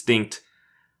pretty distinct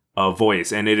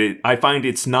voice, and I find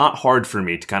it's not hard for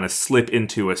me to kind of slip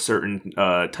into a certain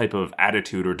type of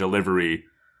attitude or delivery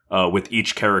with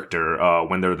each character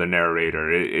when they're the narrator.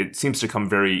 It seems to come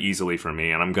very easily for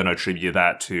me, and I'm going to attribute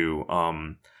that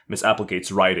to Miss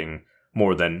Applegate's writing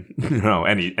more than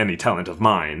any talent of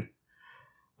mine.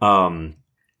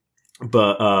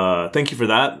 But thank you for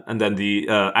that. And then the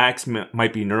Axe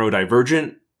might be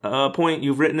neurodivergent point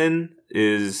you've written in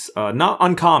is not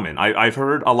uncommon. I've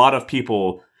heard a lot of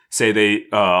people say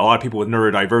a lot of people with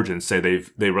neurodivergence say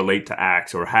they relate to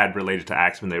Axe or had related to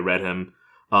Axe when they read him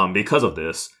because of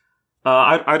this.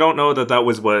 I don't know that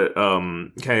was what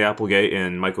Kay Applegate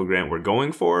and Michael Grant were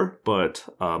going for, but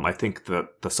I think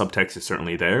that the subtext is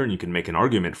certainly there, and you can make an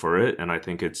argument for it, and I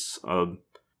think it's a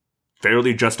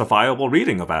fairly justifiable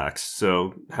reading of Axe.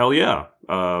 So hell yeah,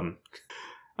 I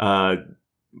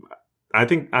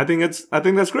think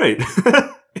that's great.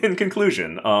 In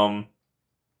conclusion,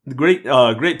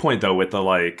 great point though with the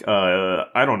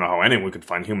I don't know how anyone could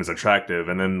find humans attractive,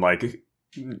 and then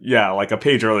Yeah, like a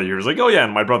page earlier, he was like, oh yeah,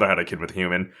 and my brother had a kid with a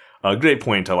human. A great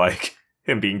point to, like,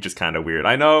 him being just kind of weird.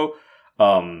 I know,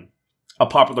 a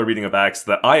popular reading of Axe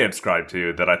that I subscribe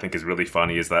to that I think is really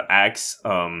funny is that Axe,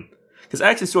 because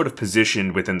Axe is sort of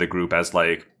positioned within the group as,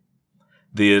 like,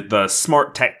 the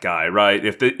smart tech guy, right?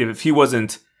 If he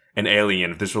wasn't an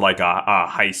alien, if this were like a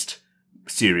heist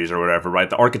series or whatever, right?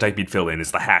 The archetype he'd fill in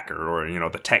is the hacker or,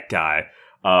 the tech guy.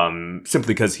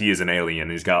 Simply because he is an alien,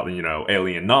 he's got,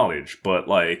 alien knowledge, but,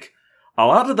 like, a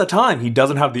lot of the time he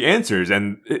doesn't have the answers,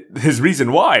 and his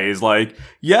reason why is like,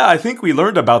 yeah, I think we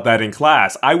learned about that in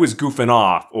class, I was goofing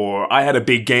off, or I had a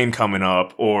big game coming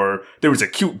up, or there was a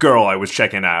cute girl I was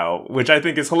checking out, which I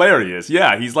think is hilarious.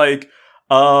 Yeah, he's like,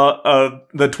 the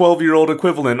 12-year-old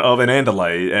equivalent of an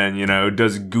Andalite, and,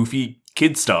 does goofy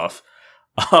kid stuff.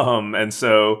 And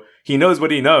so he knows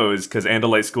what he knows, because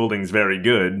Andalite schooling is very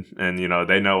good, and,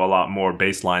 they know a lot more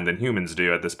baseline than humans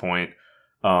do at this point.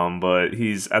 But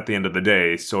he's, at the end of the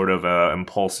day, sort of a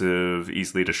impulsive,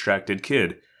 easily distracted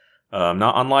kid.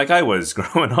 Not unlike I was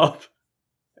growing up.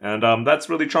 And, that's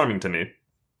really charming to me.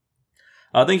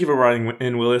 Thank you for writing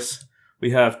in, Willis.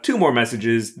 We have 2 more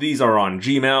messages. These are on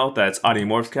Gmail. That's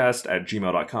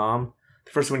audiomorphscast@gmail.com.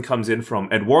 The first one comes in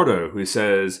from Eduardo, who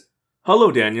says,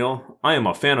 hello, Daniel. I am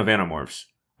a fan of Animorphs.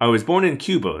 I was born in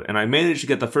Cuba, and I managed to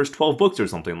get the first 12 books or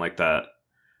something like that.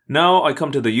 Now I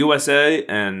come to the USA,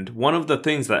 and one of the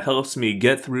things that helps me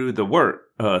get through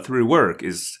work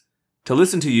is to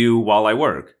listen to you while I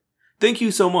work. Thank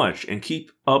you so much, and keep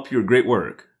up your great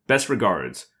work. Best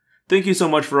regards. Thank you so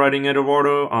much for writing,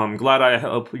 Eduardo. I'm glad I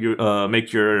help you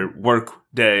make your work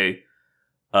day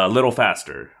a little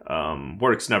faster.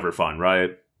 Work's never fun,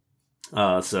 right?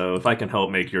 So if I can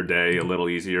help make your day a little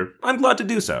easier, I'm glad to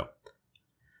do so.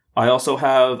 I also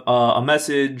have a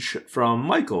message from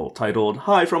Michael titled,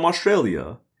 Hi from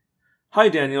Australia. Hi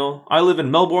Daniel, I live in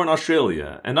Melbourne,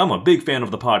 Australia, and I'm a big fan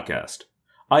of the podcast.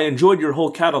 I enjoyed your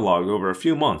whole catalog over a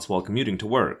few months while commuting to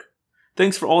work.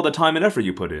 Thanks for all the time and effort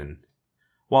you put in.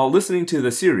 While listening to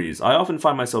the series, I often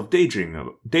find myself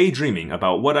daydreaming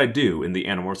about what I'd do in the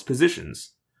Animorphs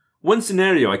positions. One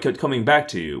scenario I kept coming back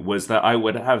to was that I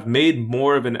would have made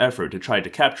more of an effort to try to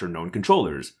capture known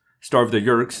controllers, starve the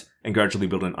Yeerks, and gradually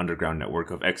build an underground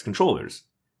network of X-controllers.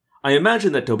 I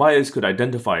imagine that Tobias could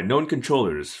identify known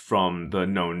controllers from the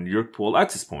known Yeerk pool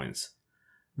access points,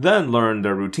 then learn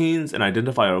their routines and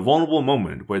identify a vulnerable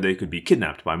moment where they could be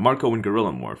kidnapped by Marco and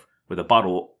Gorilla Morph with a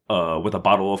bottle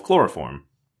of chloroform.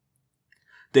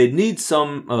 They'd need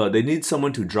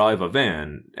someone to drive a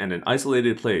van and an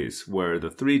isolated place where the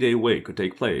 3-day wait could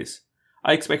take place.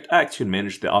 I expect Axe could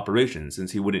manage the operation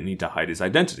since he wouldn't need to hide his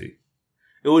identity.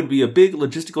 It would be a big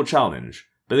logistical challenge,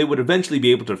 but they would eventually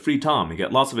be able to free Tom and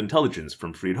get lots of intelligence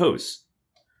from freed hosts.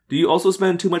 Do you also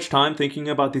spend too much time thinking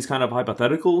about these kind of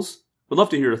hypotheticals? Would love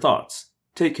to hear your thoughts.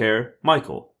 Take care,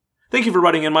 Michael. Thank you for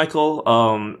writing in, Michael.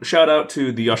 Shout out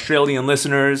to the Australian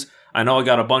listeners. I know I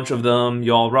got a bunch of them.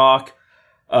 Y'all rock.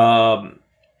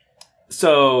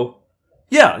 So,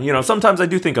 yeah, sometimes I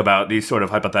do think about these sort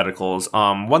of hypotheticals.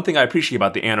 One thing I appreciate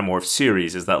about the Animorphs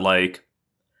series is that, like,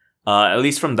 at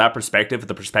least from that perspective,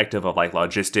 the perspective of, like,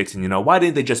 logistics and, why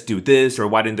didn't they just do this or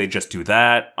why didn't they just do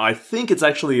that? I think it's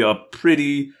actually a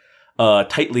pretty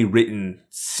tightly written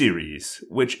series,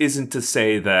 which isn't to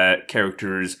say that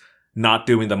characters not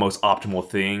doing the most optimal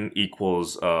thing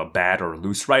equals bad or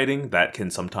loose writing. That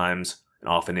can sometimes and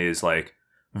often is, like,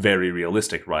 very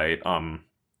realistic, right?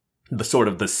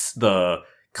 The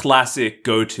classic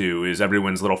go-to is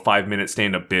everyone's little 5-minute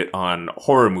stand-up bit on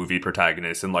horror movie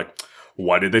protagonists and, like,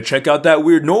 why did they check out that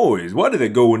weird noise? Why did they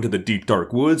go into the deep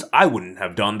dark woods? I wouldn't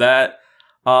have done that.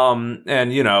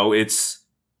 It's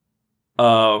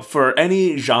for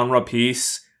any genre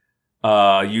piece,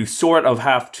 you sort of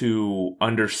have to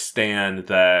understand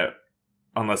that,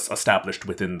 unless established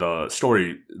within the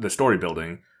story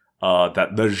building,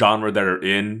 that the genre they're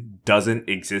in doesn't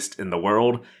exist in the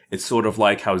world. It's sort of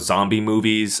like how zombie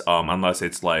movies, unless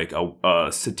it's like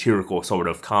a satirical sort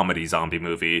of comedy zombie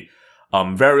movie,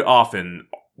 very often,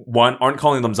 one, aren't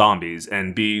calling them zombies,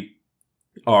 and B,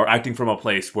 are acting from a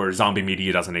place where zombie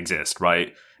media doesn't exist,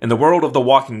 right? In the world of The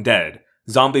Walking Dead,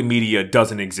 zombie media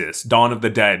doesn't exist. Dawn of the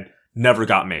Dead never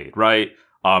got made, right?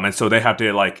 And so they have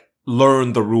to, like,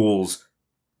 learn the rules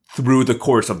through the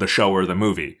course of the show or the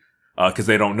movie. Because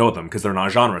they don't know them, because they're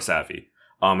not genre savvy.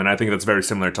 And I think that's very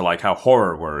similar to, like, how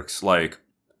horror works. Like,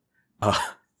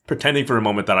 pretending for a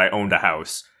moment that I owned a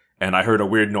house, and I heard a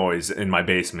weird noise in my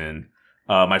basement.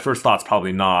 My first thought's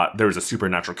probably not, there was a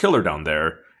supernatural killer down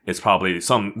there. It's probably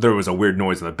there was a weird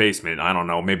noise in the basement. I don't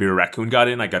know, maybe a raccoon got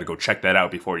in. I gotta go check that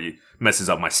out before he messes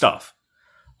up my stuff.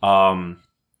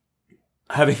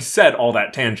 having said all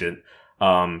that tangent,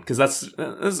 because this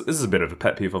is a bit of a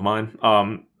pet peeve of mine.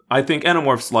 I think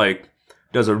Animorphs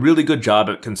does a really good job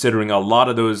at considering a lot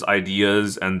of those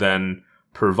ideas and then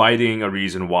providing a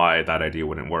reason why that idea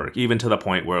wouldn't work. Even to the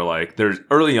point where there's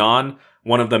early on,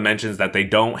 one of them mentions that they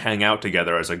don't hang out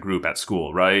together as a group at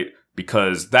school, right?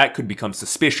 Because that could become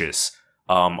suspicious.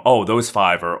 Those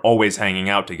 5 are always hanging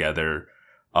out together.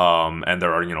 And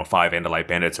there are, 5 Andalite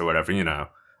bandits or whatever,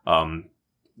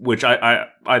 which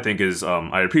I think is,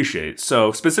 I appreciate.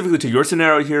 So specifically to your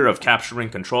scenario here of capturing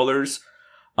controllers,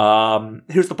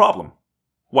 here's the problem.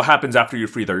 What happens after you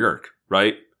free their Yeerk,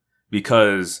 right?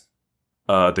 Because,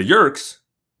 the Yeerks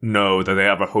know that they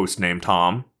have a host named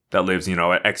Tom that lives,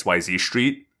 at XYZ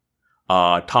Street.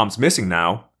 Tom's missing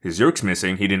now. His Yeerk's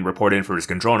missing. He didn't report in for his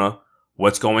Kandrona.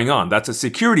 What's going on? That's a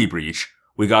security breach.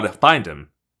 We gotta find him.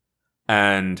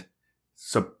 And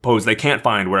suppose they can't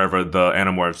find wherever the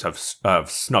Animorphs have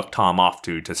snuck Tom off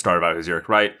to starve out his Yeerk,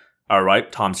 right?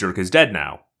 Alright, Tom's Yeerk is dead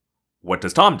now. What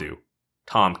does Tom do?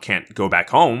 Tom can't go back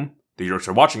home. The Yeerks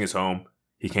are watching his home.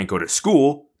 He can't go to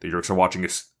school. The Yeerks are watching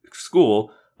his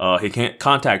school. He can't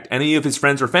contact any of his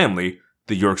friends or family.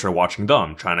 The Yeerks are watching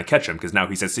them, trying to catch him, because now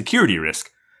he's a security risk.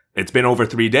 It's been over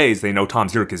 3 days. They know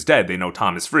Tom's Yeerk is dead. They know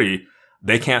Tom is free.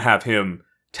 They can't have him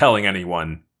telling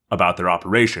anyone about their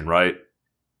operation, right?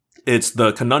 It's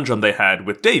the conundrum they had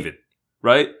with David,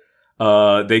 right?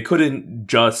 They couldn't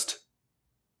just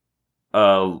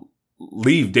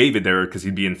leave David there because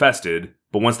he'd be infested.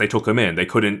 But once they took him in,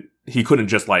 he couldn't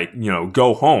just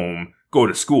go home, go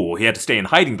to school. He had to stay in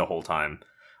hiding the whole time.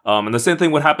 And the same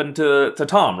thing would happen to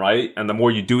Tom, right? And the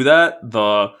more you do that,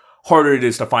 the harder it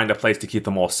is to find a place to keep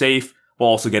them all safe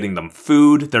while also getting them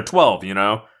food. They're 12,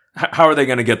 How are they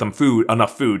going to get them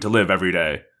enough food to live every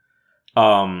day?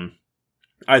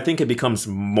 I think it becomes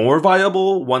more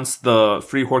viable once the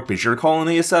free Hork-Bajir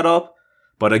colony is set up.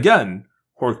 But again,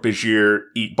 Hork-Bajir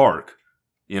eat bark.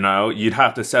 You'd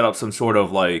have to set up some sort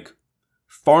of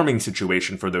farming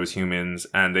situation for those humans,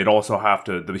 and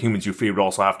the humans you free would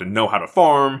also have to know how to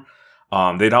farm.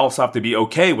 They'd also have to be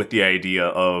okay with the idea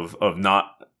of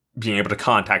not being able to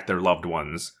contact their loved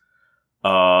ones.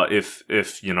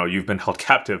 If you've been held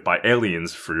captive by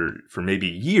aliens for maybe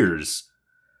years,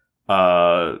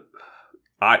 I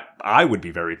would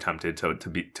be very tempted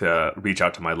to reach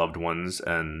out to my loved ones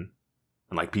and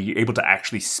be able to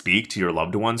actually speak to your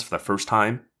loved ones for the first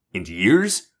time in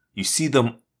years. You see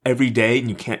them every day and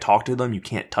you can't talk to them, you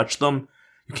can't touch them,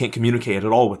 you can't communicate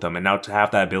at all with them, and now to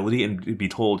have that ability and be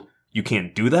told you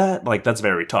can't do that, that's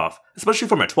very tough. Especially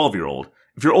from a 12-year-old.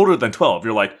 If you're older than 12,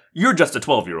 you're just a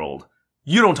 12-year-old.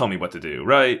 You don't tell me what to do,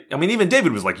 right? I mean, even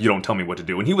David was you don't tell me what to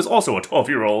do, and he was also a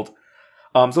 12-year-old.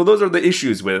 So those are the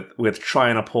issues with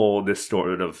trying to pull this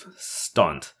sort of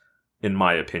stunt, in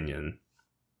my opinion.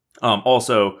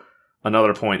 Also,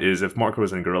 another point is if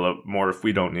Marco's in Gorilla Morph,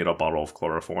 we don't need a bottle of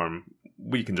chloroform.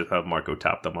 We can just have Marco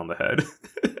tap them on the head.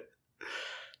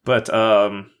 But,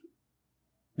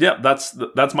 yeah,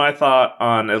 that's my thought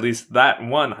on at least that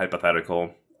one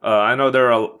hypothetical. I know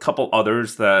there are a couple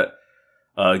others that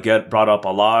get brought up a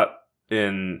lot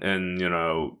in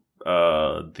the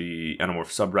Animorph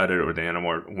subreddit or the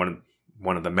Animorph,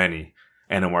 one of the many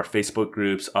Animorph Facebook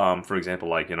groups. For example,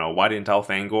 why didn't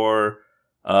Alfangor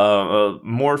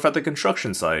morph at the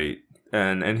construction site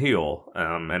and heal?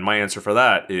 And my answer for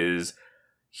that is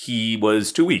he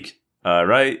was too weak.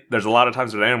 Right? There's a lot of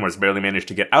times when Animorphs barely manage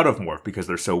to get out of morph because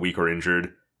they're so weak or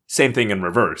injured. Same thing in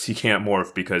reverse. He can't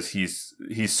morph because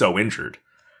he's so injured.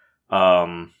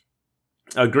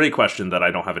 A great question that I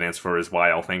don't have an answer for is why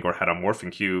Alfangor had a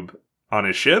morphing cube on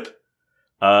his ship.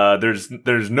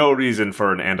 There's no reason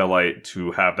for an Andalite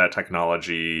to have that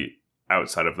technology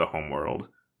outside of the homeworld,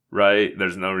 right?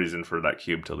 There's no reason for that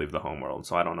cube to leave the homeworld,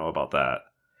 so I don't know about that.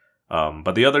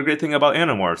 But the other great thing about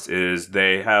Animorphs is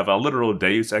they have a literal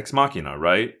deus ex machina,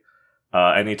 right?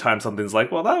 Anytime something's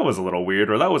that was a little weird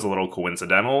or that was a little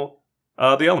coincidental,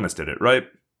 the Ellimist did it, right?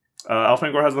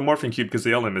 Alfangor has the morphing cube because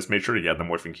the Ellimist made sure he had the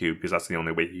morphing cube because that's the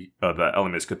only way the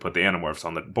Ellimist could put the Animorphs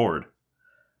on the board.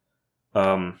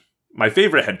 My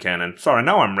favorite headcanon, sorry,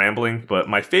 now I'm rambling, but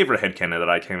my favorite headcanon that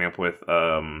I came up with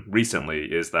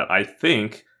recently is that I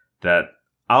think that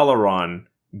Alaron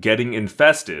getting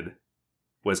infested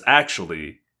was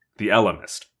actually the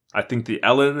Ellimist. I think the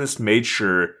Ellimist made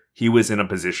sure he was in a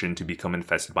position to become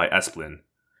infested by Esplin.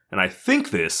 And I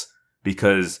think this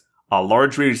because a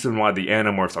large reason why the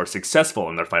Animorphs are successful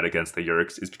in their fight against the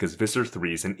Yeerks is because Visser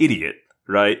 3 is an idiot,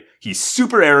 right? He's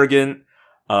super arrogant,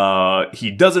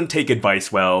 he doesn't take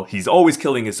advice well, he's always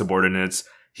killing his subordinates,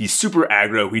 he's super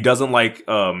aggro, he doesn't like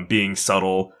being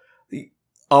subtle.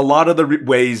 a lot of the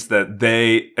ways that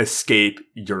they escape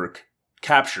your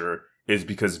capture is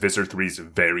because Visser 3 is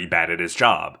very bad at his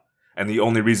job. And the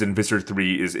only reason Visser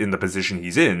 3 is in the position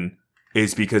he's in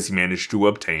is because he managed to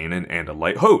obtain an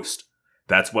Andalite host.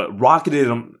 That's what rocketed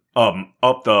him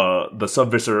up the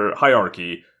Sub-Visser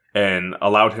hierarchy and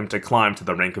allowed him to climb to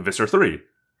the rank of Visser 3.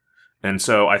 And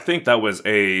so I think that's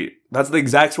the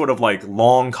exact sort of like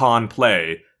long con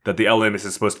play that the LMS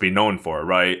is supposed to be known for,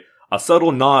 right? A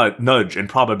subtle nudge in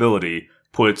probability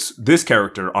puts this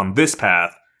character on this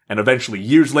path, and eventually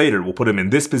years later will put him in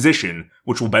this position,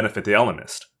 which will benefit the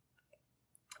LMist.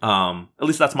 At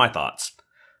least that's my thoughts.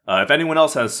 If anyone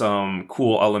else has some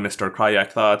cool LMist or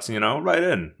Cryac thoughts, write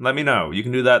in. Let me know. You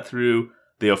can do that through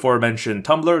the aforementioned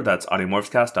Tumblr, that's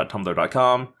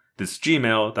audiomorphscast.tumblr.com. This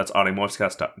Gmail, that's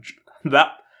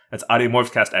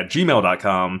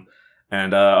audiomorphscast@gmail.com.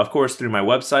 And, of course, through my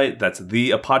website, that's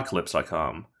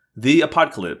theapocalypse.com. The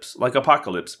Apocalypse, like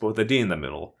apocalypse, but with a D in the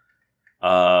middle.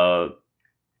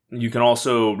 You can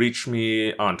also reach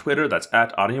me on Twitter, that's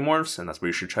 @audiomorphs, and that's where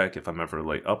you should check if I'm ever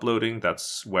late uploading.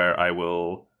 That's where I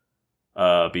will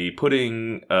be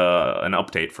putting an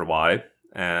update for Y.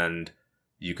 And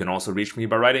you can also reach me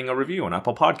by writing a review on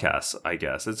Apple Podcasts, I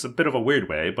guess. It's a bit of a weird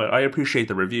way, but I appreciate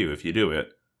the review if you do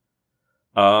it.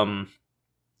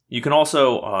 You can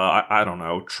also, I don't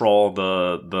know, troll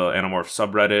the Animorphs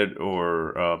subreddit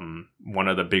or one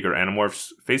of the bigger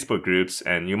Animorphs Facebook groups,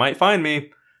 and you might find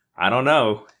me. I don't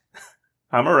know.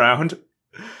 I'm around.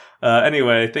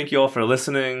 Anyway, thank you all for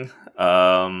listening.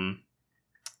 And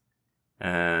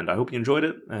I hope you enjoyed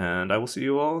it, and I will see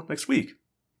you all next week.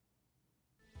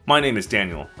 My name is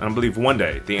Daniel, and I believe one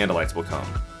day the Andalites will come.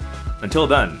 Until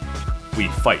then, we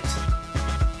fight.